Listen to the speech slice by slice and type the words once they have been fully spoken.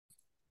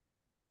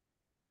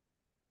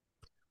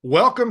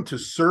Welcome to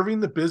Serving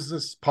the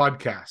Business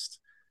podcast.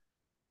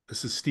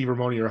 This is Steve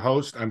Ramoni, your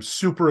host. I'm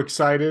super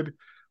excited.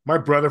 My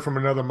brother from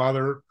another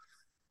mother,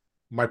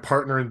 my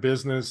partner in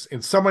business,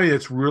 and somebody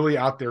that's really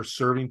out there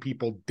serving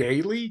people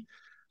daily.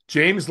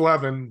 James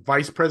Levin,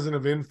 Vice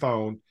President of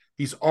InPhone.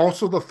 He's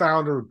also the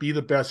founder of Be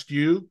the Best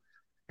You,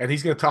 and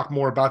he's going to talk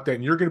more about that.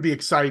 And you're going to be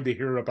excited to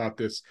hear about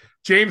this.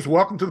 James,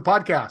 welcome to the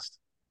podcast.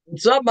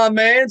 What's up, my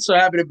man? So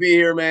happy to be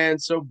here, man.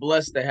 So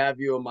blessed to have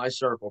you in my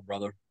circle,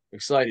 brother.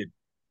 Excited.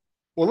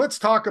 Well, let's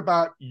talk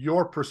about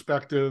your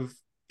perspective.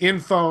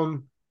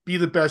 InPhone, Be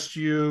the Best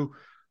You.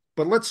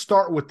 But let's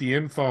start with the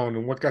InPhone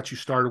and what got you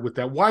started with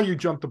that. Why you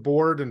jumped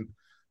aboard and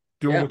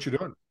doing Yeah. what you're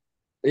doing.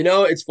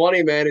 It's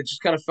funny, man. It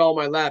just kind of fell in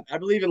my lap. I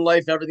believe in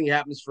life, everything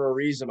happens for a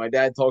reason. My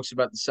dad talks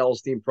about the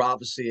Celestine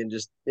prophecy and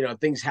just,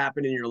 things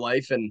happen in your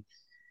life and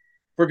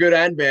for good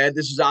and bad.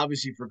 This is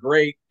obviously for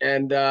great.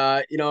 And,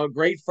 a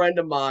great friend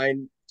of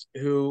mine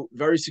who,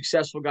 very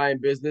successful guy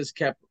in business,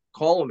 kept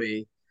calling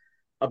me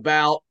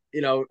about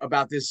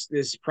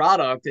this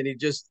product. And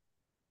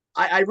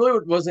I really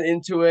wasn't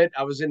into it.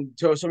 I was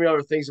into so many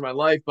other things in my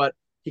life, but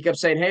he kept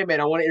saying, "Hey,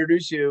 man, I want to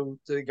introduce you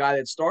to the guy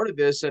that started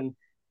this, and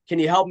can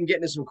you help him get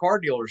into some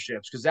car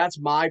dealerships? Because that's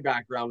my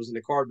background was in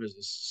the car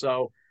business."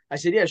 So I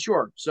said, "Yeah,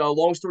 sure." So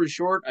long story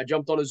short, I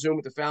jumped on a Zoom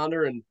with the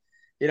founder, and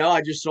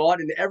I just saw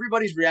it, and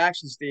everybody's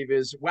reaction, Steve,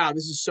 is, "Wow,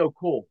 this is so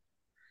cool."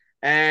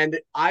 And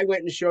I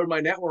went and showed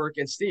my network,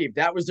 and Steve,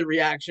 that was the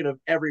reaction of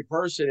every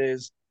person: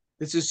 is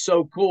this is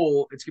so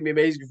cool. It's gonna be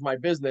amazing for my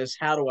business.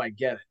 How do I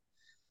get it?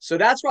 So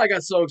that's why I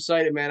got so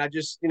excited, man.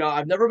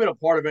 I've never been a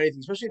part of anything,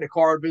 especially in the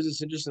car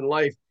business and just in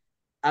life.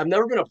 I've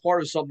never been a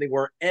part of something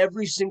where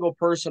every single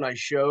person I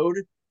showed,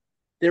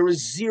 there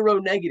was zero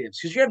negatives,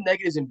 because you have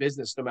negatives in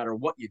business no matter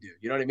what you do.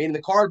 You know what I mean? In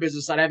the car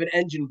business, I'd have an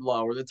engine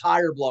blow or the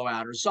tire blow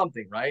out or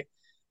something, right?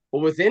 But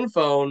with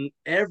InPhone,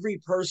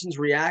 every person's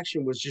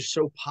reaction was just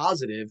so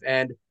positive,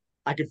 and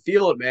I could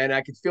feel it, man.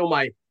 I could feel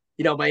my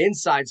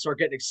insides start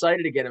getting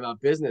excited again about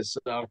business.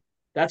 So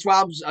that's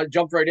why I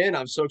jumped right in.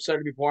 I'm so excited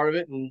to be part of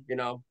it, and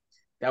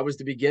that was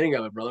the beginning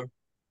of it, brother.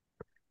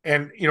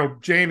 And,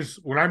 James,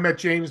 when I met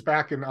James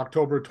back in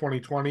October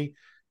 2020,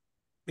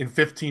 in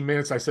 15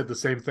 minutes, I said the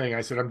same thing.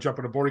 I said, I'm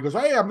jumping aboard. He goes,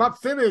 "Hey, I'm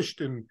not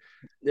finished." And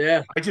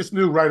Yeah, I just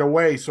knew right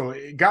away. So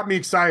it got me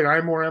excited.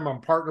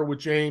 I'm partner with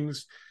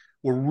James.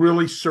 We're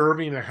really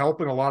serving and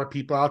helping a lot of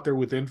people out there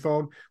with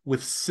InPhone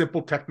with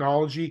simple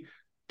technology.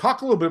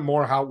 Talk a little bit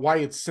more why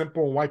it's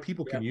simple and why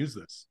people yeah. can use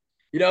this.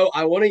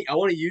 I want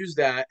to use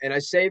that, and I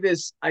say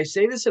this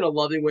in a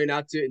loving way,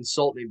 not to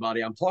insult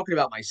anybody. I'm talking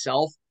about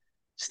myself.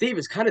 Steve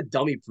is kind of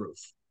dummy proof,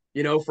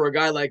 for a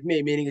guy like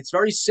me, meaning it's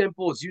very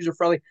simple, it's user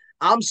friendly.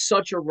 I'm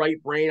such a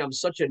right brain, I'm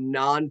such a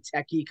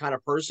non-techie kind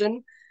of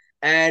person.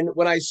 And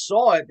when I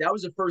saw it, that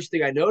was the first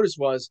thing I noticed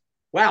was,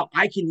 wow,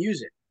 I can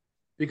use it.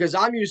 Because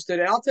I'm used to,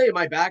 and I'll tell you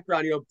my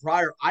background,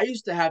 prior, I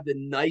used to have the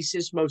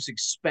nicest, most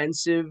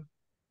expensive,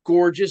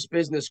 gorgeous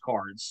business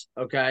cards.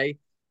 Okay.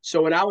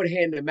 So when I would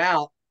hand them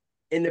out,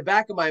 in the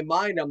back of my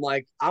mind, I'm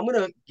like, I'm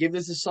going to give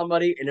this to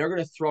somebody and they're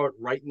going to throw it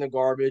right in the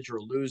garbage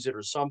or lose it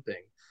or something.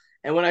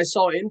 And when I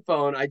saw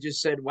InPhone, I just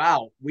said,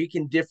 wow, we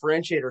can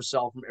differentiate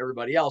ourselves from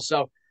everybody else.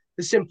 So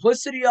the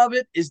simplicity of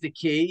it is the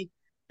key,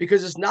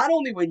 because it's not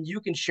only when you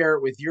can share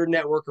it with your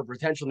network or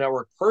potential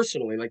network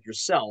personally, like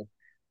yourself.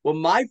 Well,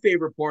 my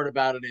favorite part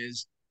about it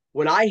is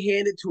when I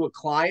hand it to a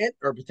client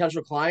or a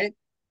potential client,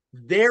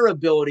 their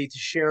ability to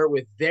share it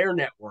with their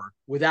network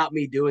without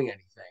me doing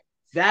anything.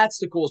 That's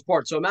the coolest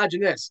part. So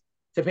imagine this,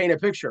 to paint a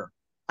picture.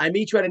 I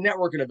meet you at a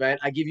networking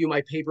event. I give you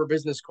my paper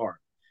business card.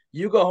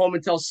 You go home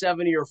and tell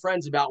 7 of your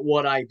friends about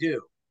what I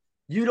do.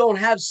 You don't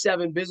have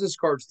 7 business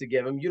cards to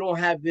give them. You don't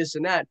have this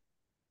and that.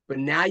 But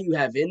now you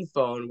have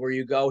InPhone where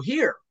you go,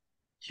 here,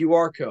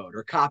 QR code,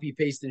 or copy,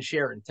 paste, and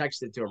share and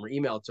text it to them or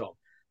email it to them.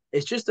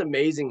 It's just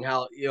amazing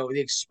how, the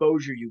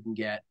exposure you can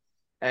get.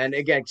 And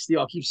again, Steve,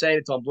 I'll keep saying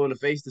it till I'm blue in the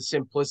face. The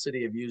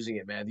simplicity of using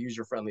it, man. The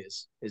user friendly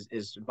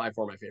is by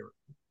far my favorite.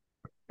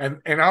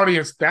 And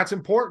audience, that's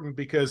important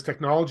because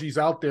technology's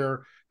out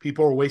there.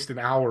 People are wasting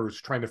hours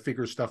trying to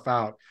figure stuff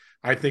out.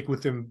 I think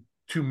within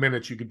 2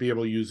 minutes you could be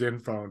able to use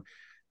InPhone.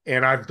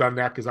 And I've done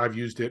that because I've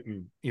used it.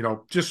 And,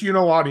 just,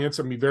 audience,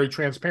 I'm very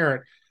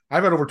transparent.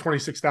 I've had over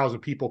 26,000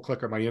 people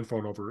click on my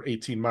InPhone over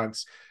 18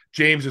 months.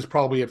 James is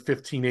probably at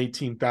 15,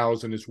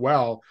 18,000 as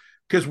well,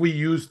 because we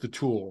use the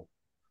tool.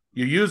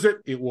 You use it,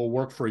 it will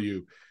work for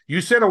you.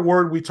 You said a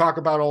word we talk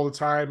about all the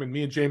time, and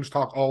me and James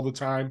talk all the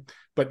time,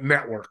 but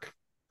network.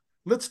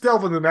 Let's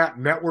delve into that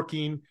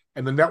networking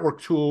and the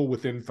network tool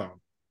within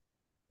phone.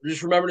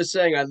 Just remember the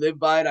saying, I live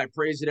by it, I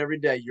praise it every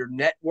day. Your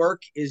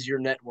network is your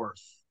net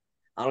worth.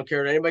 I don't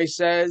care what anybody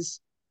says.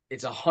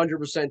 It's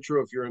 100%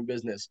 true if you're in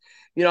business.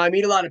 I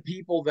meet a lot of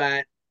people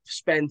that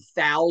spend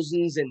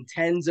thousands and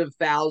tens of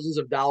thousands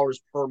of dollars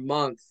per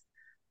month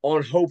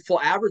on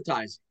hopeful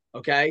advertising.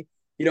 Okay.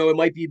 It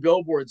might be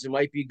billboards, it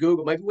might be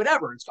Google, it might be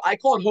whatever. I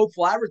call it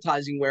hopeful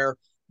advertising, where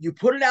you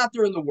put it out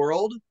there in the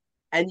world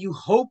and you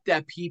hope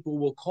that people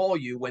will call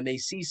you when they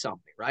see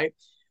something, right?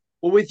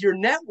 Well, with your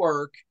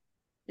network,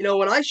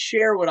 when I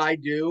share what I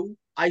do,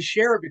 I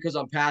share it because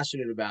I'm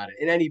passionate about it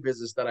in any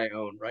business that I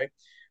own, right?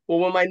 Well,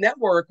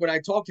 when I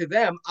talk to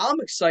them, I'm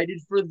excited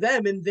for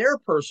them in their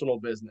personal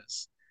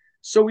business.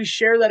 So we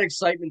share that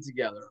excitement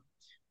together.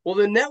 Well,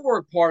 the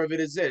network part of it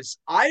is this.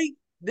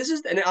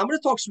 And I'm going to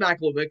talk smack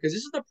a little bit because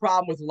this is the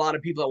problem with a lot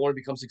of people that want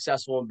to become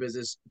successful in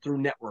business through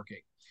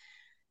networking.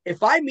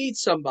 If I meet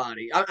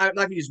somebody, I'm not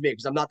going to use me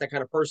because I'm not that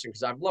kind of person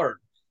because I've learned.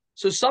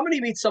 So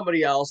somebody meets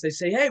somebody else, they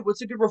say, "Hey,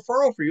 what's a good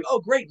referral for you?" "Oh,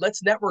 great,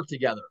 let's network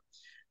together."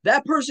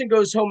 That person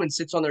goes home and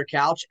sits on their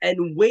couch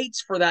and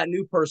waits for that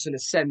new person to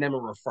send them a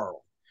referral.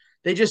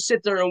 They just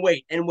sit there and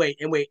wait and wait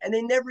and wait, and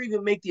they never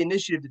even make the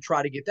initiative to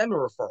try to get them a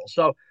referral.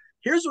 So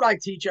here's what I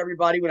teach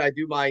everybody when I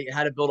do my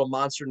how to build a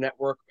monster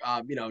network,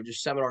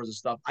 just seminars and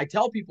stuff. I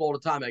tell people all the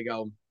time, I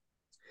go,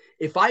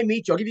 if I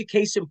meet you, I'll give you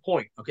case in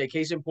point. Okay,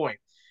 case in point.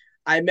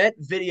 I met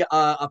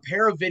a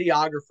pair of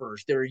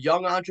videographers. They're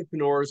young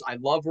entrepreneurs. I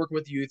love working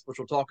with youth, which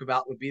we'll talk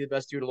about would be the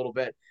best dude in a little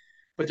bit.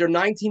 But they're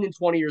 19 and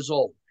 20 years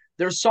old.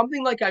 There's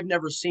something like I've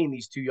never seen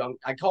these two young.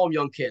 I call them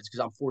young kids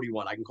because I'm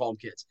 41. I can call them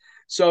kids.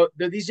 So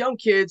these young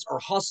kids are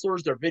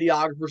hustlers. They're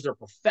videographers. They're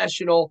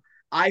professional.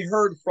 I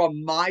heard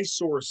from my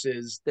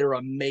sources they're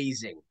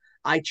amazing.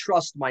 I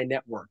trust my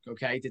network.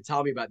 Okay, to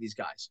tell me about these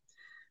guys.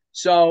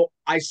 So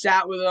I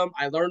sat with them.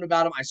 I learned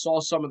about them. I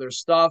saw some of their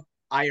stuff.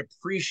 I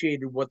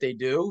appreciated what they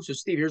do. So,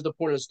 Steve, here's the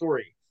point of the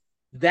story.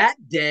 That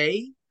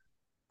day,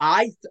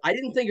 I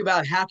didn't think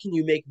about how can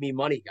you make me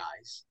money,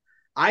 guys.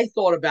 I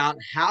thought about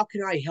how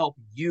can I help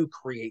you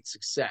create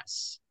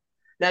success.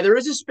 Now, there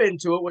is a spin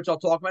to it, which I'll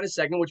talk about in a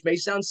second, which may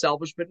sound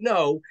selfish, but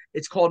no,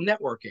 it's called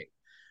networking.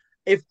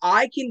 If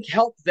I can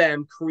help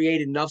them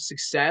create enough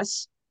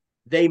success,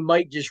 they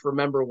might just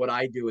remember what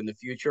I do in the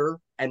future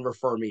and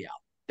refer me out.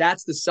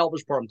 That's the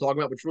selfish part I'm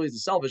talking about, which really is the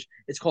selfish.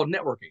 It's called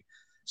networking.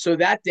 So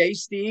that day,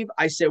 Steve,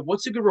 I said,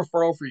 "What's a good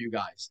referral for you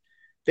guys?"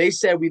 They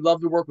said, "We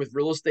love to work with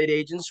real estate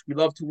agents. We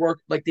love to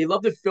work, like, they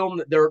love to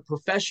film. They're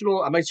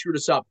professional. I might screw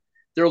this up.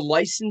 They're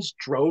licensed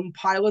drone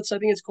pilots, I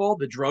think it's called,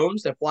 the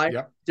drones that fly.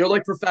 Yep. They're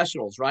like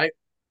professionals, right?"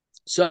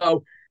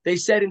 So they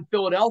said in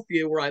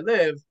Philadelphia, where I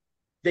live,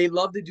 they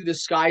love to do the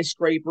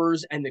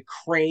skyscrapers and the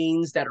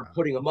cranes that are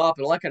putting them up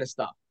and all that kind of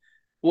stuff.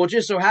 Well, it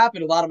just so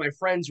happened a lot of my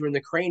friends were in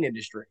the crane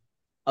industry.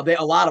 A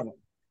lot of them.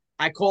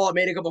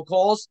 Made a couple of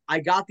calls.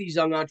 I got these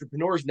young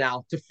entrepreneurs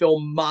now to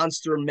film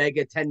monster,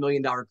 mega $10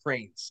 million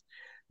cranes.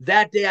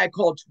 That day, I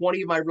called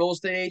 20 of my real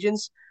estate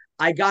agents.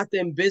 I got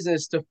them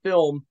business to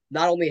film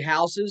not only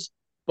houses,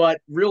 but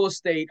real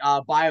estate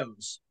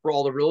bios for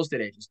all the real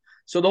estate agents.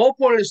 So the whole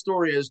point of the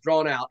story is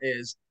drawn out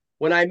is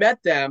when I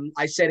met them,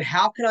 I said,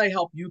 "How can I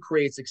help you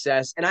create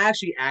success?" And I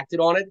actually acted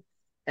on it.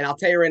 And I'll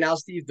tell you right now,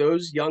 Steve,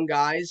 those young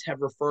guys have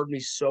referred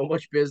me so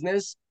much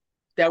business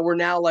that we're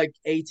now like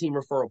A-team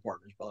referral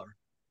partners, brother.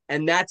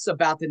 And that's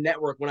about the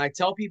network. When I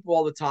tell people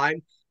all the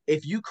time,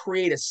 if you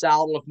create a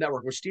solid enough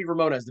network, which Steve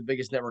Ramona has the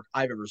biggest network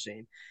I've ever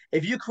seen,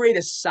 if you create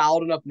a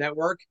solid enough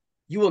network,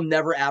 you will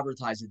never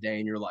advertise a day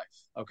in your life.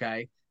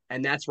 Okay.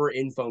 And that's where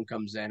InPhone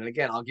comes in. And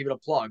again, I'll give it a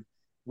plug.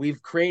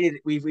 We've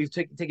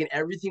taken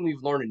everything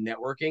we've learned in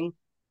networking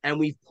and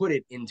we've put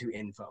it into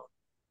InPhone,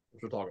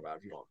 which we'll talk about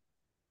if you want.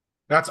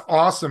 That's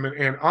awesome.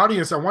 And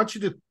audience, I want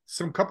you to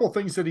some couple of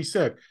things that he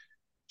said.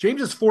 James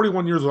is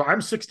 41 years old.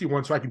 I'm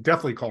 61, so I can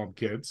definitely call him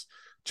kids,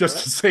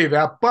 just to say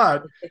that.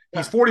 But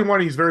he's 41.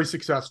 He's very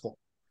successful.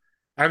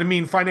 I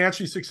mean,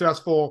 financially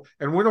successful.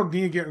 And we don't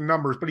need to get in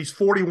numbers, but he's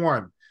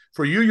 41.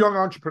 For you young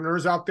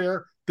entrepreneurs out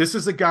there, this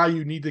is a guy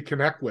you need to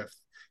connect with.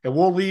 And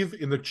we'll leave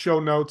in the show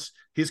notes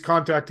his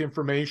contact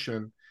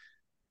information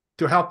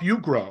to help you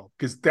grow,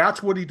 because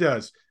that's what he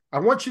does. I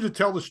want you to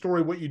tell the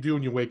story what you do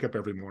when you wake up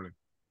every morning.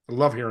 I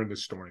love hearing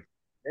this story.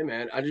 Hey,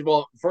 man.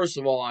 Well, first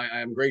of all, I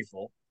am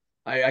grateful.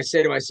 I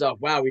say to myself,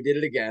 wow, we did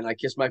it again. I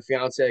kiss my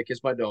fiance, I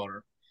kiss my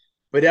daughter.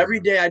 But every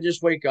day I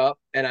just wake up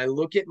and I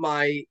look at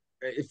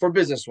for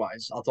business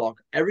wise, I'll talk.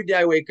 Every day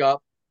I wake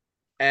up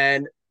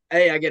and,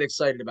 hey, I get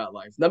excited about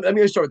life. Let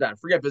me start with that.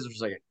 Forget business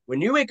for a second.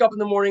 When you wake up in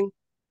the morning,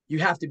 you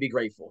have to be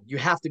grateful. You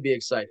have to be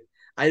excited.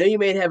 I know you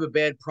may have a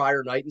bad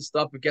prior night and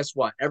stuff, but guess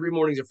what? Every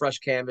morning's a fresh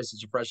canvas.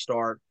 It's a fresh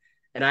start.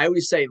 And I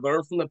always say,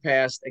 learn from the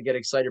past and get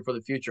excited for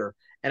the future.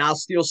 And I'll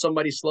steal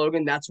somebody's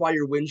slogan. That's why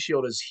your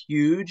windshield is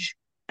huge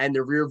and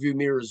the rear view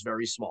mirror is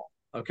very small.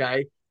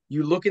 Okay.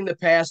 You look in the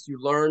past, you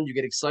learn, you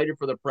get excited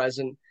for the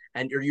present,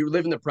 and you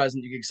live in the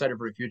present, you get excited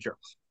for the future.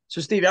 So,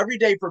 Steve, every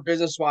day for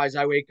business wise,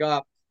 I wake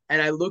up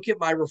and I look at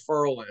my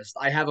referral list.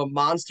 I have a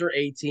monster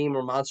A-team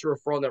or monster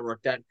referral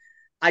network that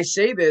I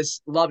say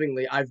this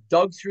lovingly. I've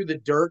dug through the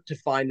dirt to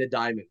find the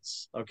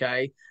diamonds.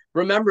 Okay.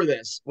 Remember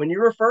this, when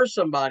you refer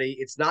somebody,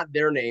 it's not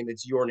their name,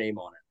 it's your name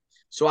on it.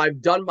 So I've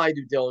done my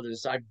due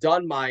diligence. I've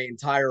done my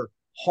entire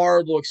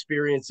horrible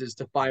experiences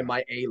to find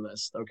my A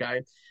list.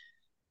 Okay.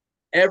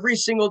 Every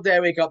single day I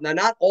wake up. Now,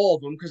 not all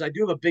of them, because I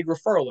do have a big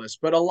referral list,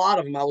 but a lot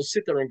of them I will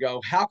sit there and go,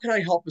 how can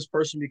I help this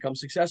person become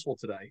successful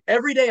today?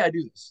 Every day I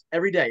do this.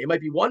 Every day. It might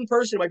be one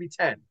person, it might be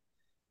 10.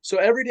 So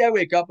every day I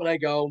wake up and I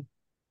go,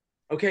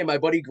 okay, my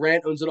buddy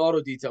Grant owns an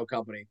auto detail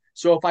company.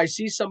 So if I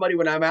see somebody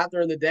when I'm out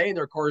there in the day and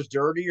their car's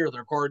dirty or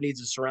their car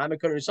needs a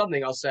ceramic coating or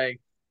something, I'll say,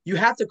 You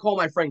have to call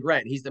my friend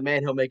Grant. He's the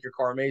man. He'll make your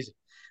car amazing.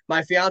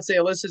 My fiance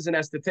Alyssa is an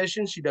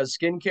esthetician. She does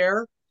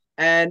skincare.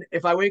 And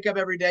if I wake up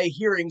every day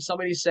hearing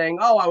somebody saying,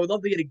 "Oh, I would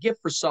love to get a gift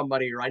for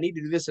somebody," or "I need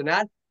to do this and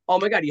that," oh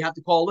my God, you have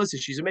to call Alyssa.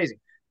 She's amazing.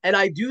 And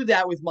I do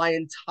that with my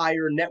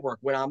entire network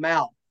when I'm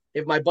out.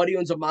 If my buddy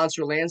owns a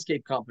monster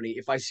landscape company,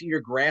 if I see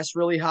your grass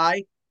really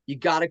high, you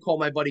got to call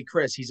my buddy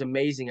Chris. He's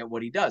amazing at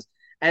what he does.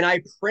 And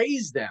I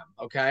praise them.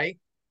 Okay.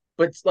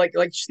 But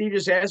like Steve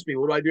just asked me,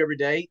 what do I do every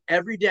day?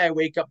 Every day I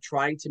wake up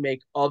trying to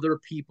make other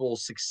people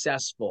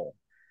successful.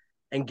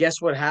 And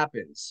guess what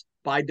happens?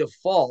 By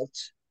default,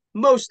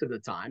 most of the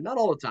time, not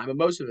all the time, but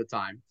most of the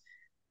time,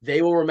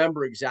 they will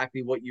remember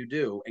exactly what you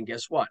do. And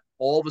guess what?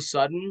 All of a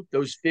sudden,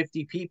 those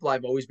 50 people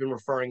I've always been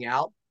referring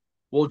out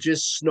will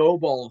just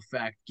snowball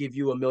effect, give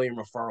you a million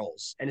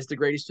referrals. And it's the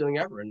greatest feeling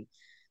ever. And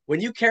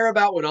when you care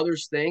about what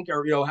others think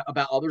or,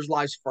 about others'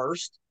 lives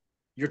first,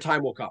 your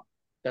time will come.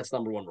 That's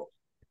number one rule.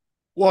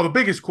 Well, the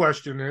biggest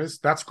question is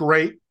that's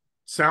great.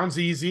 Sounds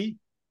easy.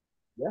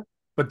 Yeah.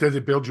 But does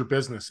it build your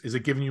business? Is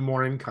it giving you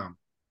more income?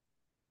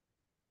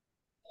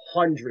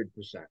 100%.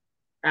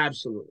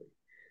 Absolutely.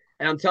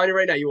 And I'm telling you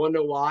right now, you want to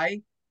know why?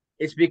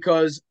 It's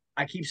because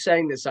I keep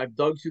saying this. I've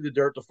dug through the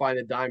dirt to find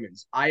the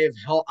diamonds. I've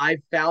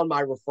found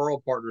my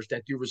referral partners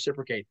that do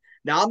reciprocate.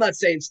 Now, I'm not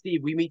saying,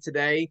 Steve, we meet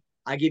today.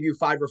 I give you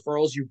 5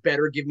 referrals. You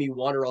better give me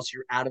 1 or else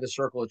you're out of the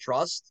circle of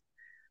trust.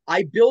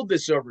 I build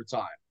this over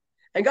time.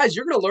 And guys,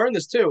 you're going to learn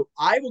this too.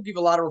 I will give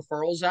a lot of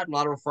referrals out and a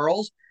lot of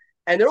referrals.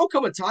 And there will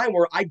come a time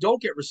where I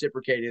don't get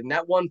reciprocated. And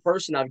that one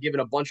person I've given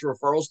a bunch of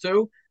referrals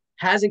to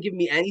hasn't given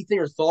me anything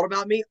or thought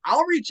about me.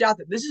 I'll reach out.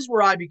 This is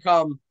where I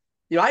become,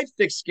 I have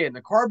thick skin.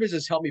 The car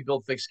business helped me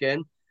build thick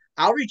skin.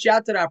 I'll reach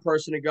out to that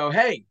person and go,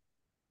 "Hey,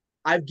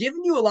 I've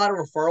given you a lot of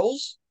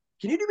referrals.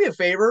 Can you do me a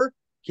favor?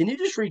 Can you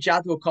just reach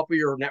out to a couple of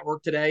your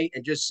network today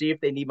and just see if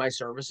they need my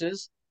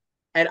services?"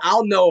 And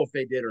I'll know if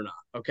they did or not.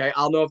 Okay.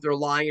 I'll know if they're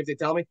lying if they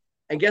tell me.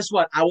 And guess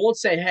what? I won't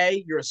say,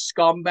 "Hey, you're a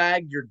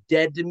scumbag. You're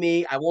dead to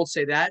me." I won't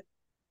say that.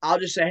 I'll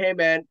just say, "Hey,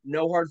 man,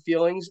 no hard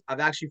feelings. I've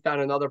actually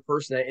found another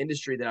person in that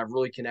industry that I've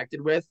really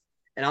connected with,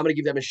 and I'm going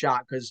to give them a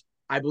shot because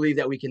I believe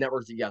that we can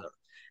network together."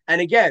 And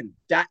again,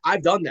 that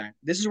I've done that.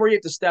 This is where you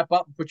have to step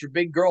up and put your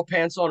big girl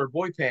pants on or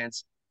boy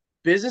pants.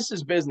 Business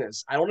is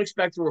business. I don't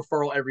expect a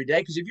referral every day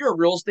because if you're a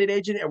real estate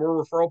agent and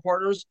we're referral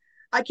partners,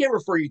 I can't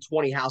refer you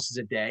 20 houses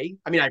a day.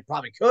 I mean, I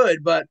probably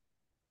could, but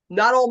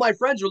not all my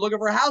friends are looking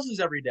for houses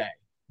every day.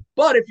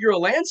 But if you're a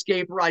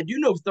landscaper, I do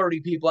know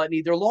 30 people that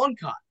need their lawn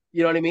cut.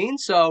 You know what I mean?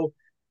 So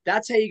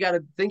that's how you got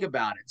to think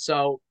about it.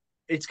 So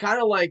it's kind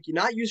of like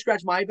not you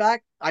scratch my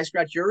back, I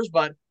scratch yours.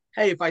 But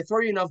hey, if I throw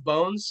you enough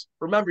bones,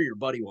 remember your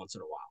buddy once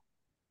in a while.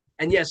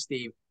 And yes,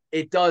 Steve,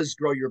 it does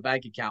grow your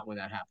bank account when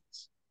that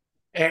happens.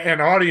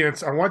 And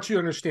audience, I want you to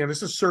understand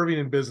this is serving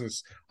in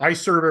business. I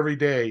serve every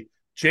day.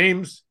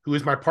 James, who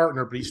is my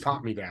partner, but he's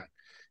taught me that.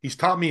 He's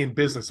taught me in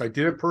business. I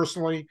did it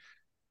personally.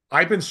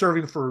 I've been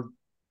serving for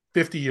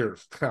 50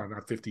 years. No,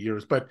 not 50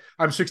 years, but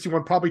I'm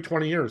 61, probably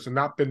 20 years and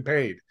not been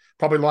paid.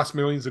 Probably lost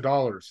millions of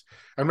dollars.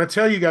 I'm going to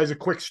tell you guys a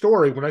quick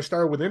story. When I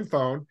started with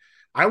InPhone,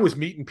 I was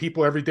meeting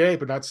people every day,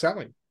 but not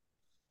selling.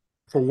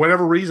 For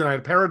whatever reason, I had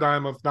a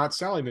paradigm of not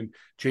selling. And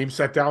James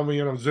sat down with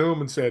me on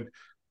Zoom and said,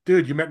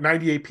 "Dude, you met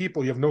 98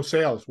 people. You have no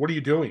sales. What are you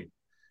doing?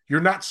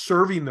 You're not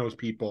serving those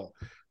people."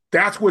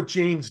 That's what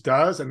James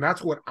does. And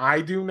that's what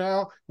I do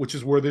now, which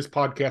is where this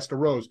podcast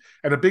arose.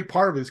 And a big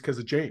part of it is because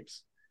of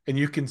James. And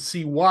you can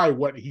see why,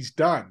 what he's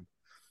done.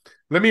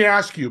 Let me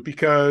ask you,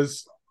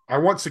 because I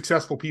want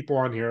successful people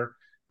on here,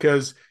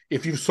 because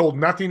if you've sold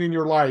nothing in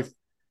your life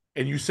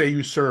and you say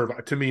you serve,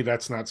 to me,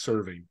 that's not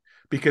serving.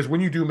 Because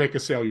when you do make a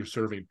sale, you're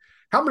serving.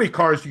 How many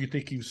cars do you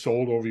think you've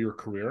sold over your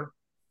career?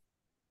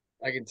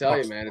 I can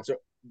tell you, man, it's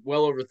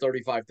well over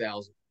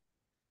 35,000.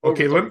 Over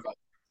Okay, 35.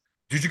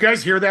 did you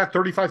guys hear that?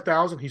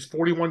 35,000. He's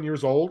 41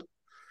 years old.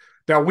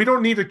 Now, we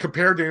don't need to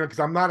compare Daniel because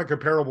I'm not a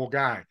comparable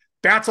guy.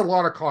 That's a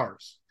lot of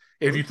cars.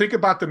 If you think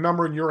about the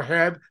number in your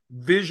head,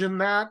 vision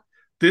that.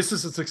 This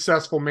is a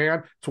successful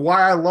man. It's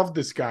why I love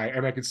this guy.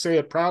 And I can say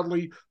it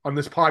proudly on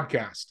this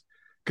podcast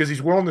because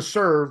he's willing to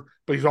serve,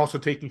 but he's also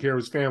taking care of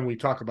his family. We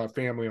talk about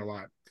family a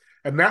lot.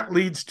 And that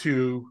leads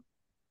to,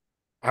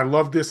 I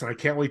love this and I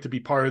can't wait to be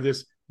part of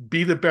this.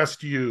 Be the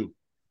best you.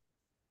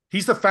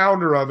 He's the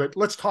founder of it.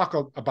 Let's talk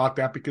about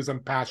that because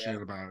I'm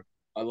passionate about it.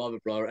 I love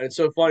it, brother. And it's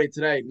so funny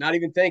today, not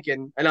even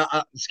thinking. And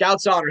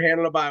Scouts Honor,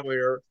 handing the Bible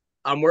here.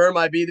 I'm wearing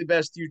my Be the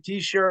Best You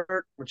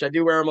t-shirt, which I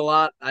do wear them a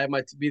lot. I have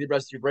my Be the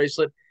Best You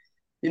bracelet.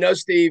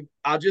 Steve,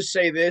 I'll just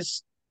say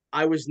this.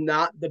 I was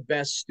not the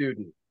best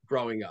student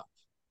growing up.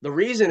 The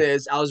reason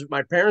is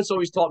my parents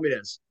always taught me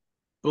this.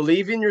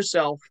 Believe in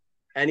yourself.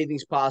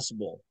 Anything's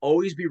possible.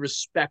 Always be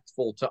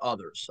respectful to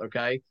others,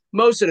 okay?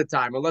 Most of the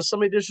time, unless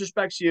somebody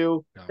disrespects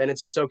you, then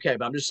it's okay.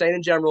 But I'm just saying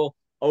in general,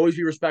 always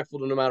be respectful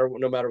to no matter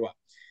what.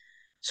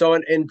 So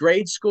in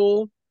grade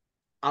school,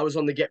 I was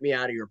on the Get Me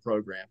Out of Here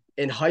program.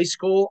 In high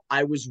school,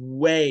 I was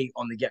way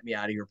on the Get Me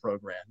Out of Here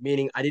program,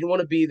 meaning I didn't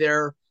want to be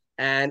there.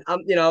 And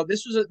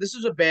this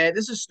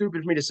is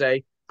stupid for me to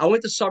say. I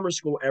went to summer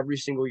school every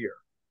single year.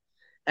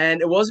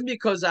 And it wasn't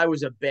because I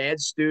was a bad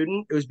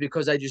student. It was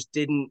because I just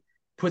didn't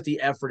put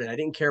the effort in. I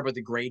didn't care about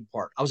the grade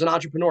part. I was an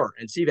entrepreneur.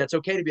 And see, that's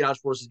okay to be an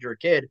entrepreneur since you're a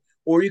kid,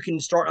 or you can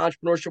start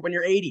entrepreneurship when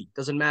you're 80.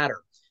 Doesn't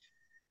matter.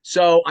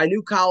 So I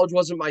knew college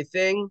wasn't my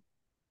thing.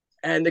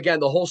 And again,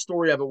 the whole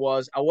story of it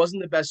was I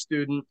wasn't the best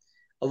student.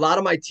 A lot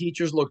of my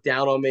teachers looked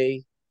down on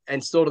me.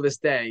 And still to this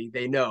day,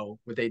 they know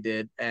what they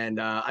did. And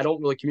I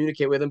don't really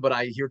communicate with them, but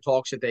I hear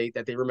talks that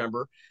they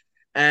remember.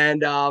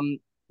 And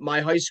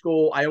my high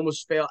school, I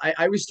almost failed. I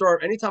always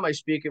start anytime I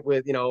speak it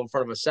with, in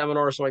front of a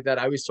seminar or something like that.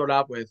 I always start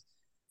out with,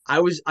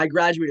 I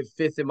graduated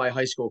fifth in my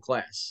high school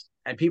class,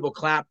 and people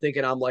clap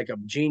thinking I'm like a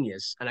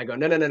genius, and I go,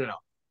 no, no, no, no, no,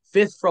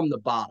 fifth from the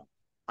bottom.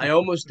 I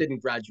almost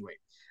didn't graduate.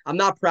 I'm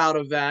not proud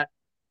of that,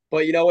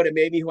 but you know what? It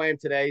made me who I am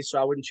today, so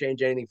I wouldn't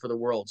change anything for the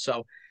world.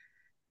 So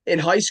in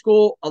high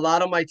school, a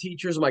lot of my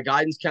teachers, my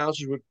guidance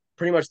counselors would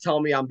pretty much tell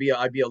me I'd be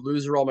a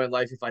loser all my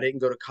life if I didn't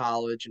go to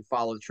college and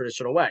follow the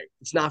traditional way.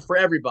 It's not for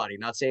everybody.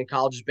 Not saying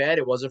college is bad.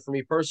 It wasn't for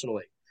me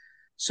personally.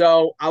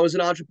 So I was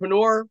an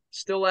entrepreneur,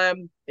 still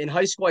am. In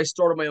high school, I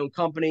started my own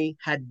company,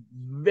 had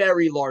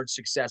very large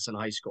success in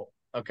high school.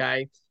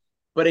 Okay.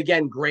 But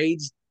again,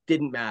 grades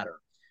didn't matter.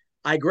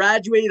 I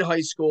graduated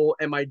high school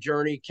and my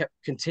journey kept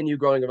continue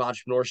growing of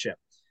entrepreneurship.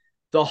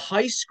 The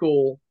high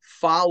school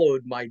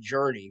followed my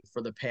journey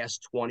for the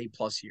past 20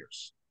 plus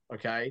years.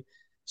 Okay.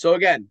 So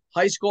again,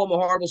 high school, I'm a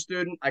horrible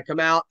student. I come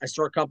out, I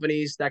start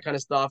companies, that kind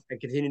of stuff,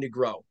 and continue to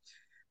grow.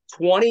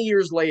 20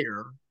 years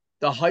later,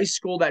 the high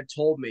school that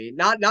told me,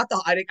 not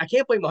the, I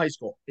can't blame the high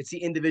school. It's the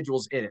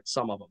individuals in it,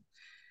 some of them.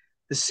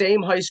 The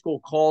same high school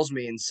calls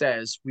me and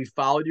says, we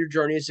followed your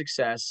journey of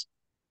success.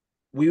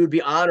 We would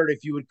be honored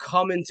if you would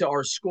come into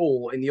our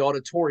school in the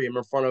auditorium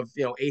in front of,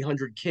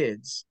 800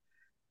 kids,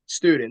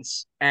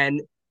 students,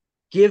 and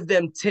give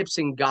them tips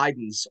and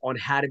guidance on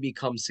how to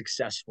become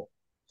successful.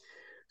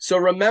 So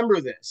remember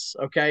this,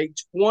 okay?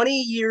 20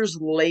 years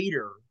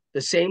later,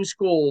 the same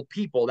school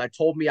people that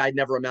told me I'd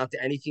never amount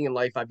to anything in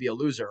life, I'd be a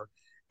loser,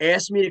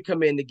 asked me to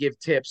come in to give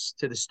tips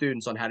to the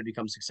students on how to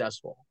become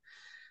successful.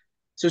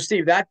 So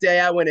Steve, that day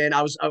I went in,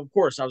 I was, of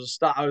course, I was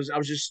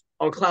just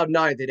on cloud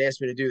nine. They'd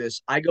asked me to do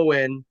this. I go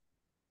in,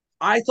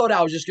 I thought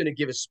I was just going to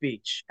give a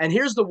speech. And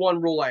here's the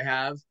one rule I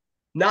have.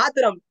 Not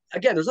that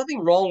again, there's nothing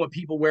wrong with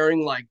people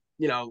wearing like,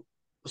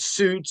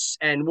 suits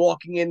and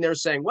walking in there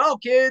saying, well,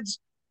 kids,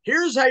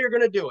 here's how you're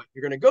going to do it.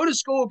 You're going to go to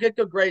school, get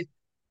good grades.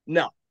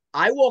 No,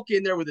 I walk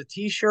in there with a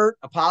t-shirt,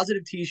 a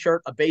positive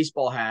t-shirt, a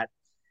baseball hat.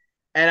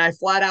 And I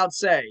flat out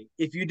say,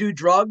 if you do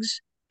drugs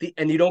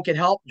and you don't get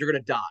help, you're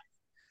going to die.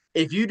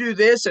 If you do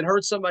this and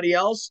hurt somebody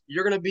else,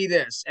 you're going to be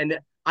this. And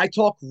I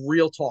talk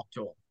real talk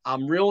to them.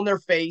 I'm real in their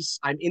face.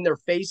 I'm in their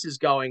faces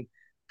going,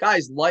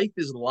 guys, life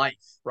is life,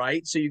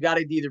 right? So you got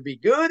to either be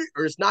good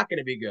or it's not going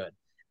to be good.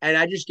 And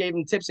I just gave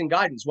them tips and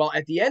guidance. Well,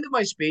 at the end of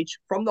my speech,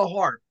 from the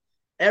heart,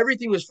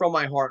 everything was from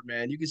my heart,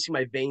 man. You can see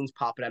my veins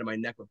popping out of my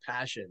neck with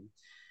passion.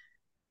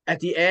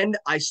 At the end,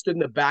 I stood in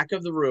the back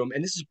of the room,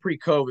 and this is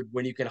pre-COVID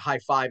when you can high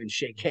five and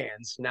shake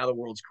hands. Now the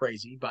world's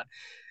crazy, but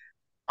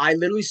I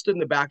literally stood in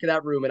the back of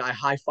that room and I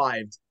high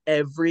fived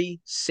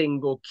every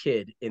single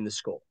kid in the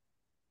school,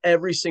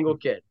 every single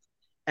kid.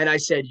 And I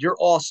said, you're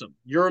awesome.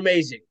 You're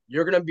amazing.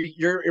 You're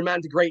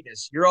man to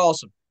greatness. You're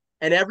awesome.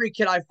 And every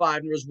kid I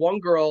fived, there was one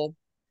girl,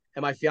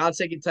 and my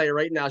fiance can tell you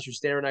right now, she was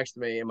standing next to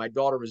me, and my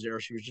daughter was there.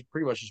 She was just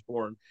pretty much just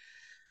born.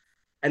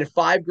 And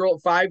five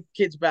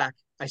kids back,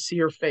 I see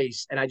her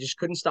face, and I just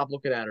couldn't stop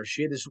looking at her.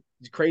 She had this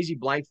crazy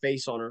blank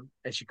face on her,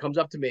 and she comes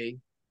up to me,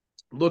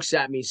 looks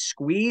at me,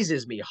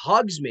 squeezes me,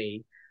 hugs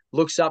me,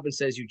 looks up and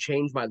says, you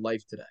changed my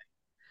life today.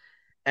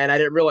 And I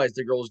didn't realize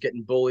the girl was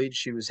getting bullied.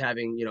 She was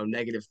having,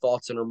 negative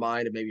thoughts in her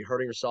mind and maybe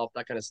hurting herself,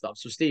 that kind of stuff.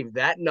 So, Steve,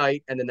 that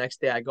night and the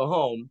next day I go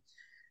home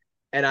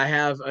and I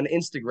have an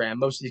Instagram.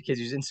 Most of these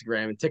kids use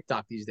Instagram and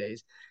TikTok these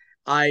days.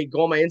 I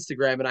go on my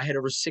Instagram and I had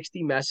over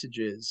 60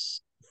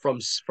 messages from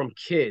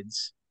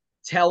kids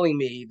telling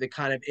me the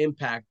kind of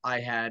impact I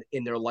had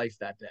in their life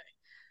that day.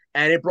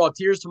 And it brought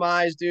tears to my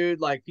eyes,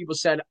 dude. Like people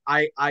said,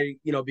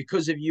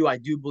 because of you, I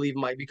do believe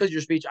because of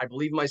your speech, I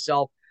believe in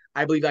myself.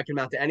 I believe I can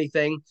amount to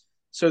anything.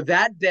 So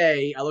that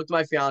day, I looked at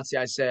my fiance.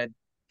 I said,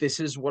 this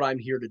is what I'm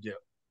here to do.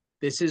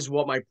 This is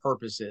what my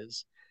purpose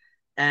is.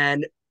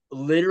 And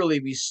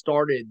literally, we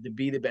started the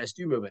Be the Best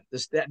You movement.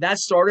 That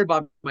started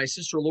by my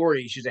sister,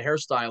 Lori. She's a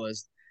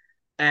hairstylist.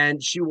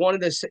 And she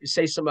wanted to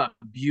say something about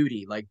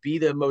beauty, like be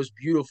the most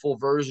beautiful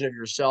version of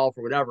yourself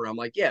or whatever. I'm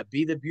like, yeah,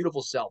 be the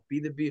beautiful self, be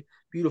the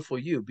beautiful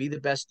you, be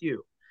the best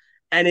you.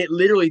 And it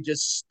literally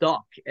just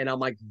stuck. And I'm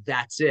like,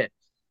 that's it.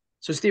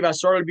 So, Steve, I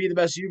started to Be the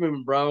Best You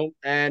movement, bro.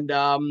 And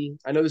I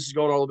know this is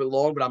going on a little bit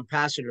long, but I'm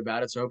passionate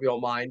about it. So I hope you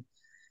don't mind.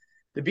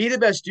 The Be the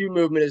Best You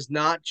movement is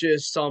not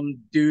just some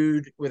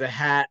dude with a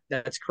hat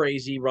that's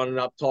crazy running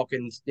up,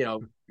 talking,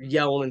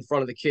 yelling in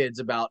front of the kids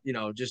about,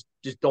 just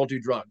don't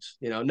do drugs.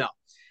 No.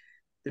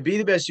 To Be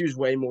the Best You is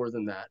way more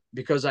than that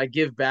because I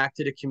give back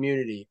to the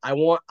community. I'm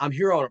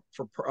here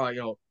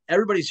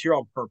everybody's here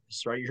on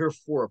purpose, right? You're here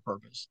for a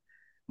purpose.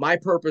 My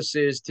purpose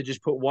is to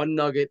just put one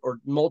nugget or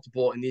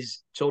multiple in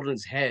these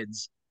children's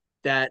heads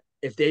that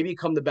if they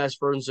become the best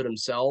versions of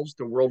themselves,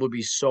 the world will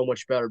be so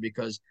much better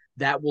because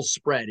that will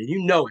spread. And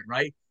you know it,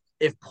 right?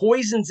 If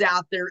poison's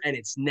out there and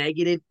it's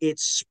negative, it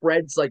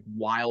spreads like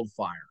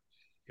wildfire.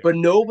 Yeah. But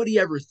nobody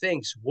ever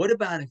thinks, what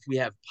about if we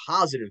have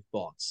positive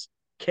thoughts?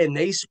 Can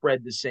they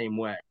spread the same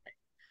way?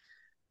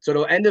 So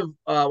the end of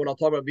what I'll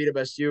talk about Be the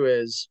Best You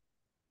is,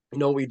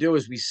 what we do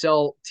is we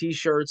sell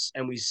T-shirts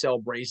and we sell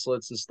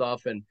bracelets and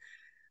stuff, and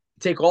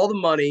take all the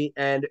money.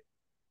 And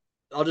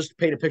I'll just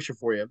paint a picture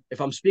for you. If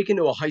I'm speaking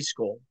to a high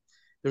school,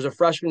 there's a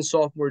freshman,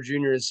 sophomore,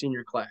 junior, and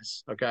senior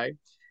class. Okay.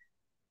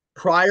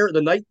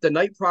 The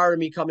night prior to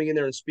me coming in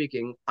there and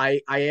speaking,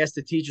 I asked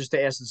the teachers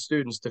to ask the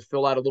students to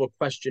fill out a little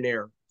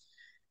questionnaire.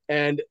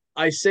 And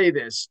I say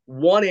this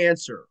one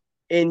answer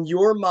in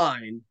your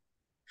mind: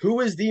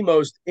 who is the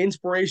most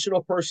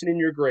inspirational person in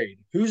your grade?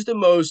 Who's the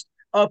most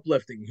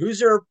uplifting? Who's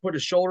there put a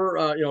shoulder,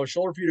 a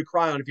shoulder for you to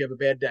cry on if you have a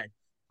bad day?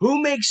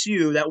 Who makes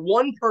you that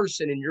one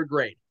person in your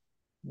grade?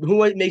 Who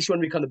makes you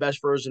want to become the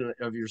best version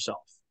of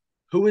yourself?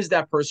 Who is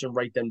that person?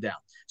 Write them down.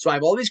 So I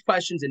have all these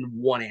questions in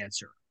one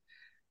answer.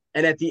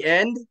 And at the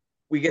end,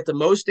 we get the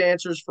most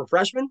answers for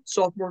freshman,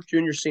 sophomore,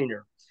 junior,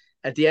 senior.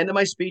 At the end of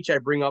my speech, I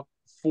bring up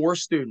 4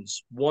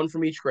 students, one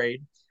from each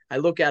grade. I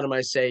look at them,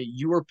 I say,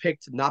 you were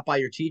picked not by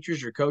your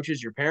teachers, your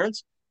coaches, your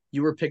parents.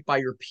 You were picked by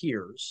your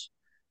peers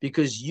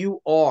because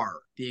you are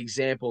the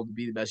example to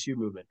Be the Best You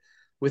movement.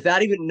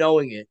 Without even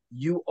knowing it,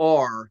 you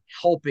are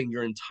helping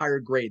your entire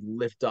grade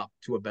lift up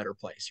to a better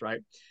place,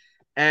 right?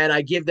 And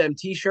I give them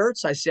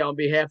T-shirts. I say, on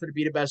behalf of the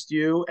Be the Best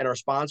You and our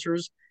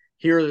sponsors,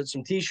 here are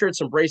some T-shirts,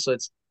 some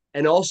bracelets,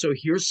 and also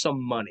here's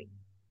some money.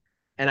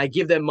 And I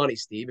give them money,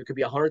 Steve. It could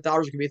be $100,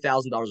 it could be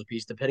 $1,000 a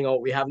piece, depending on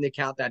what we have in the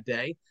account that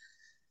day.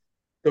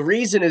 The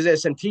reason is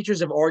this, and teachers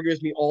have argued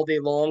with me all day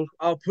long.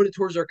 I'll put it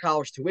towards their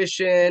college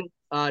tuition.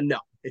 No,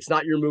 it's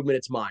not your movement.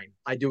 It's mine.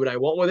 I do what I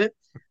want with it.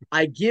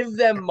 I give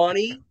them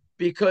money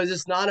because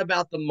it's not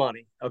about the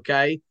money,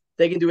 okay?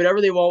 They can do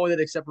whatever they want with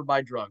it except for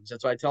buy drugs.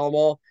 That's why I tell them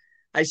all.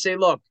 I say,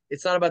 look,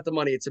 it's not about the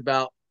money. It's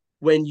about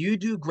when you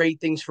do great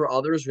things for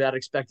others without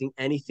expecting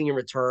anything in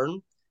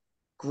return,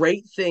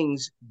 great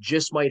things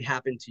just might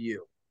happen to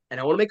you. And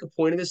I want to make a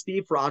point of this,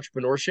 Steve, for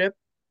entrepreneurship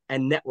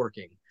and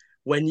networking.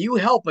 When you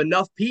help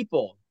enough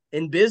people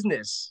in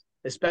business,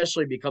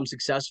 especially, become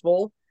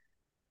successful,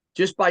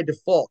 just by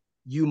default,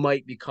 you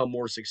might become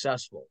more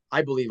successful.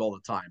 I believe all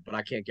the time, but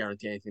I can't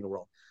guarantee anything in the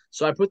world.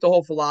 So I put the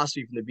whole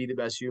philosophy from the Be the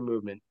Best You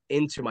movement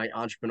into my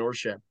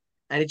entrepreneurship,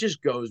 and it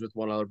just goes with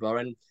one another, brother.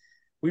 And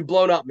we've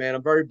blown up, man.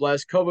 I'm very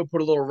blessed. COVID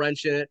put a little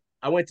wrench in it.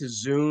 I went to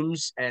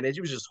Zooms, and it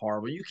was just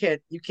horrible. You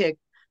can't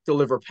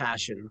deliver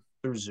passion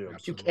through Zooms. You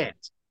Absolutely.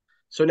 can't.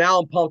 So now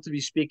I'm pumped to be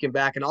speaking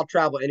back, and I'll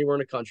travel anywhere in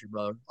the country,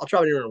 brother. I'll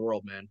travel anywhere in the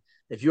world, man.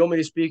 If you want me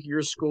to speak at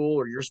your school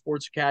or your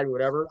sports academy,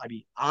 whatever, I'd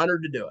be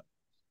honored to do it.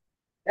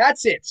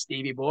 That's it,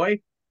 Stevie boy.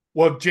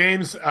 Well,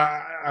 James,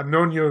 I've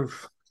known you a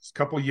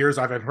couple of years.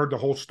 I've heard the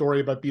whole story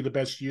about Be the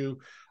Best You.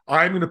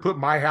 I'm going to put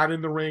my hat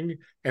in the ring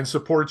and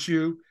support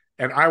you.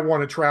 And I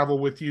want to travel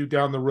with you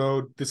down the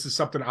road. This is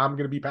something I'm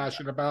going to be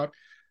passionate about.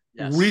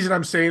 Yes. Reason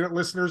I'm saying it,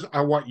 listeners,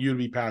 I want you to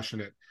be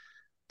passionate.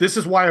 This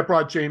is why I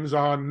brought James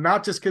on,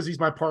 not just because he's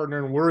my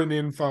partner and we're in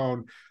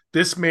InPhone.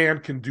 This man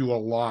can do a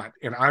lot.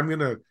 And I'm going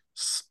to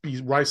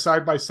be right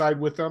side by side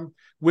with him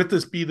with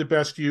this Be the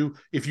Best You.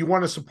 If you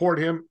want to support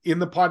him in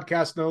the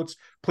podcast notes,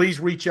 please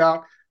reach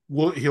out.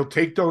 He'll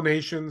take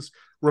donations.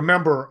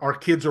 Remember, our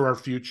kids are our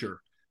future.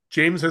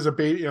 James has a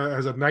baby,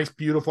 has a nice,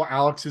 beautiful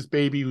Alex's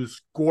baby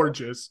who's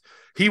gorgeous.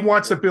 He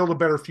wants to build a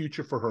better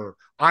future for her.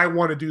 I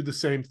want to do the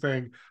same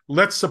thing.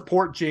 Let's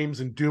support James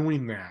in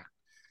doing that.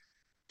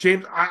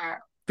 James, I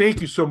thank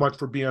you so much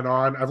for being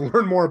on. I've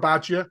learned more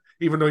about you,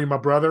 even though you're my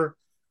brother. Oh,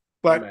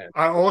 But man.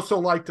 I also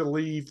like to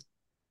leave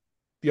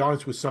the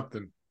audience with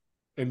something.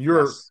 And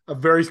you're Yes. a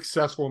very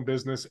successful in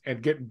business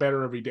and getting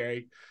better every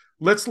day.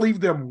 Let's leave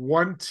them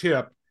one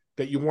tip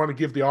that you want to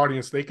give the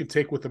audience they can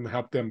take with them to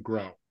help them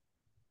grow.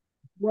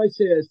 Before I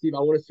say this, Steve, I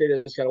want to say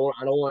this. I don't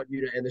want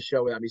you to end the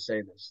show without me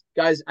saying this.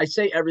 Guys, I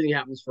say everything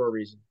happens for a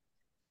reason.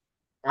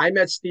 I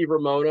met Steve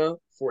Ramona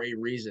for a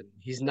reason.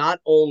 He's not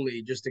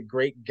only just a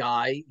great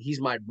guy, he's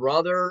my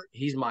brother,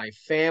 he's my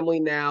family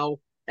now.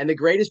 And the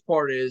greatest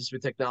part is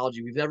with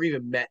technology, we've never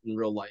even met in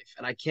real life.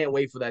 And I can't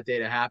wait for that day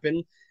to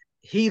happen.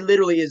 He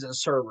literally is a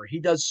server. He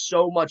does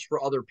so much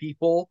for other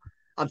people.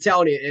 I'm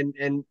telling you,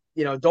 and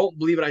don't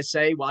believe what I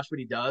say, watch what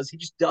he does. He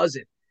just does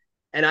it.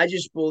 And I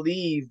just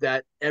believe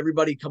that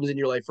everybody comes in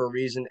your life for a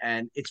reason,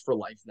 and it's for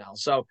life now.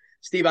 So,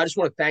 Steve, I just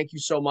want to thank you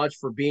so much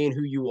for being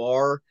who you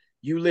are.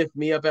 You lift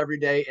me up every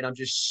day, and I'm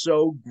just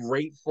so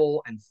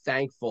grateful and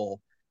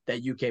thankful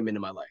that you came into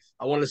my life.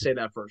 I wanted to say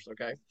that first,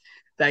 okay?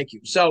 Thank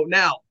you. So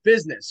now,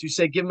 business. You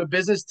say give him a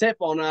business tip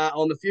on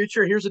the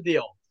future. Here's the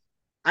deal.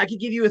 I could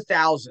give you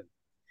 1,000,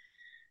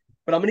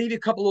 but I'm gonna give you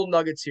a couple little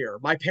nuggets here.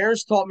 My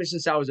parents taught me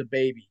since I was a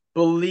baby: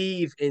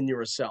 believe in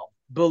yourself.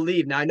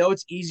 Believe. Now I know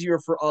it's easier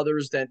for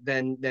others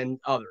than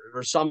others,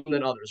 or some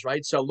than others,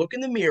 right? So look in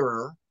the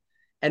mirror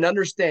and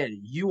understand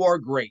you are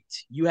great.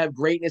 You have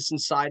greatness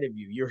inside of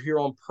you. You're here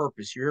on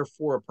purpose. You're here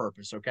for a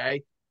purpose,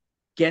 okay?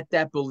 Get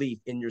that belief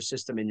in your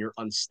system and you're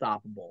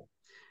unstoppable.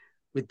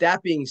 With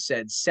that being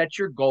said, set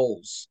your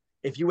goals.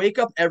 If you wake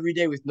up every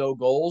day with no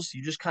goals,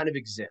 you just kind of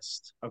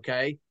exist.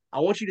 Okay. I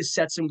want you to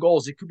set some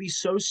goals. It could be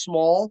so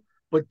small,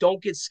 but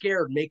don't get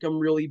scared. Make them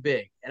really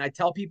big. And I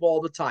tell people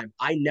all the time,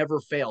 I never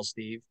fail,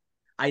 Steve.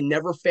 I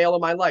never fail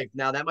in my life.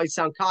 Now, that might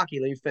sound cocky.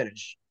 Let me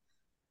finish.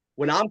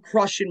 When I'm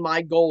crushing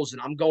my goals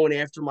and I'm going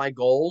after my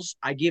goals,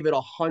 I give it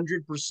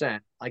 100%.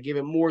 I give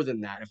it more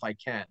than that if I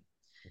can.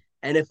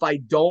 And if I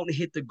don't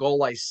hit the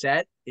goal I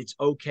set, it's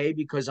okay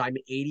because I'm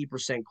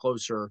 80%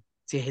 closer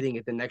to hitting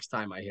it the next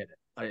time I hit it.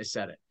 I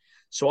said it.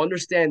 So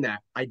understand that.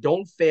 I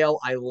don't fail,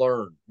 I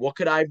learn. What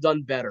could I have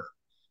done better?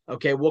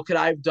 Okay, what could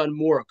I have done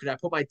more? Could I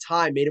put my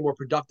time, made it more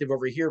productive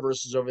over here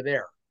versus over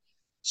there?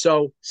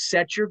 So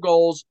set your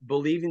goals,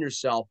 believe in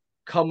yourself,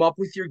 come up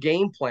with your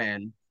game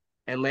plan,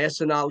 and last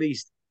but not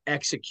least,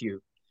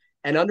 execute.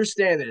 And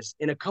understand this,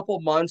 in a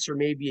couple months or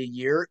maybe a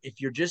year, if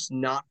you're just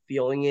not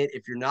feeling it,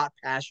 if you're not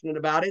passionate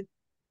about it,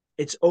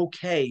 it's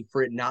okay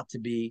for it not to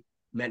be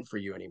meant for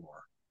you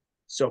anymore.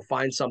 So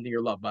find something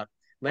you love. But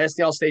last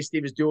thing I'll say,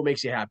 Steve, is do what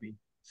makes you happy.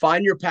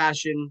 Find your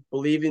passion,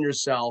 believe in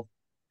yourself.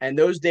 And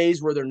those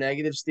days where they're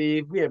negative,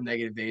 Steve, we have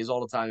negative days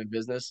all the time in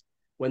business.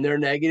 When they're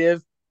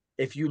negative,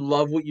 if you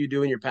love what you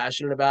do and you're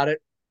passionate about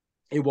it,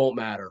 it won't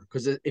matter.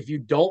 Because if you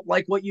don't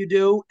like what you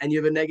do and you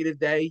have a negative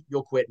day,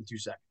 you'll quit in 2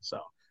 seconds. So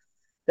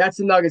that's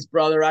the Nuggets,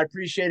 brother. I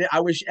appreciate it. I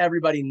wish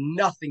everybody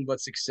nothing but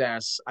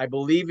success. I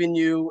believe in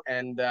you,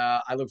 and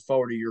I look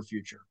forward to your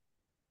future.